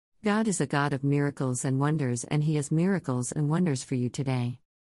God is a God of miracles and wonders, and He has miracles and wonders for you today.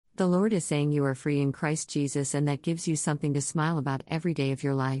 The Lord is saying you are free in Christ Jesus, and that gives you something to smile about every day of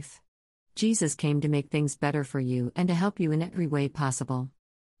your life. Jesus came to make things better for you and to help you in every way possible.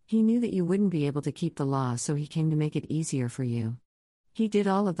 He knew that you wouldn't be able to keep the law, so He came to make it easier for you. He did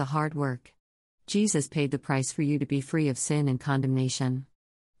all of the hard work. Jesus paid the price for you to be free of sin and condemnation.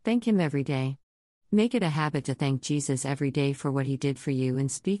 Thank Him every day. Make it a habit to thank Jesus every day for what He did for you,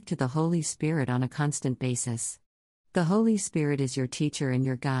 and speak to the Holy Spirit on a constant basis. The Holy Spirit is your teacher and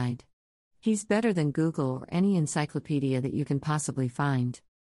your guide. He's better than Google or any encyclopedia that you can possibly find.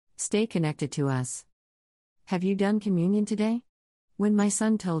 Stay connected to us. Have you done communion today? When my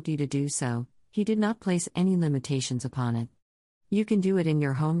son told you to do so, he did not place any limitations upon it. You can do it in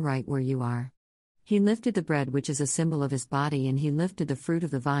your home right where you are. He lifted the bread, which is a symbol of His body, and He lifted the fruit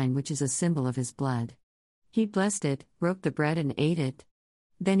of the vine, which is a symbol of His blood. He blessed it, broke the bread, and ate it.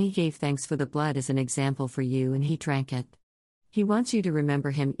 Then He gave thanks for the blood as an example for you, and He drank it. He wants you to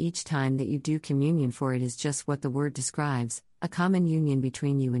remember Him each time that you do communion, for it is just what the word describes, a common union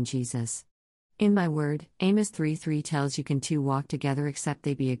between you and Jesus. In my word, Amos 3:3 tells you, can two walk together except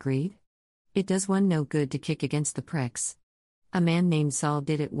they be agreed? It does one no good to kick against the pricks. A man named Saul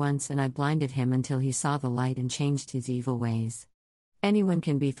did it once, and I blinded him until he saw the light and changed his evil ways. Anyone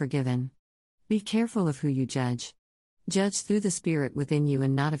can be forgiven. Be careful of who you judge. Judge through the Spirit within you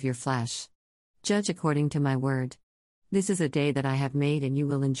and not of your flesh. Judge according to my word. This is a day that I have made, and you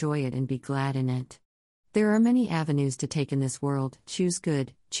will enjoy it and be glad in it. There are many avenues to take in this world. Choose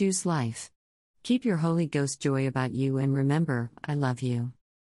good, choose life. Keep your Holy Ghost joy about you, and remember, I love you.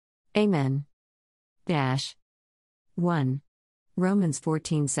 Amen. 1. Romans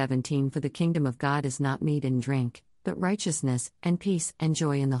 14:17 For the kingdom of God is not meat and drink, but righteousness, and peace, and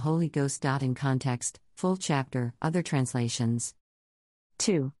joy in the Holy Ghost. In context, full chapter, other translations.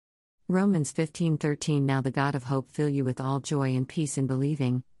 2. Romans 15:13 Now the God of hope fill you with all joy and peace in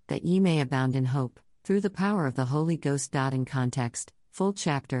believing, that ye may abound in hope, through the power of the Holy Ghost. In context, full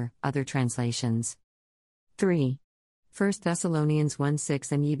chapter, other translations. 3. 1 Thessalonians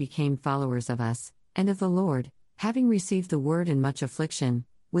 1:6 And ye became followers of us, and of the Lord, having received the word in much affliction,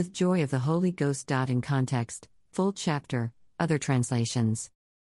 with joy of the Holy Ghost. In context, full chapter, other translations.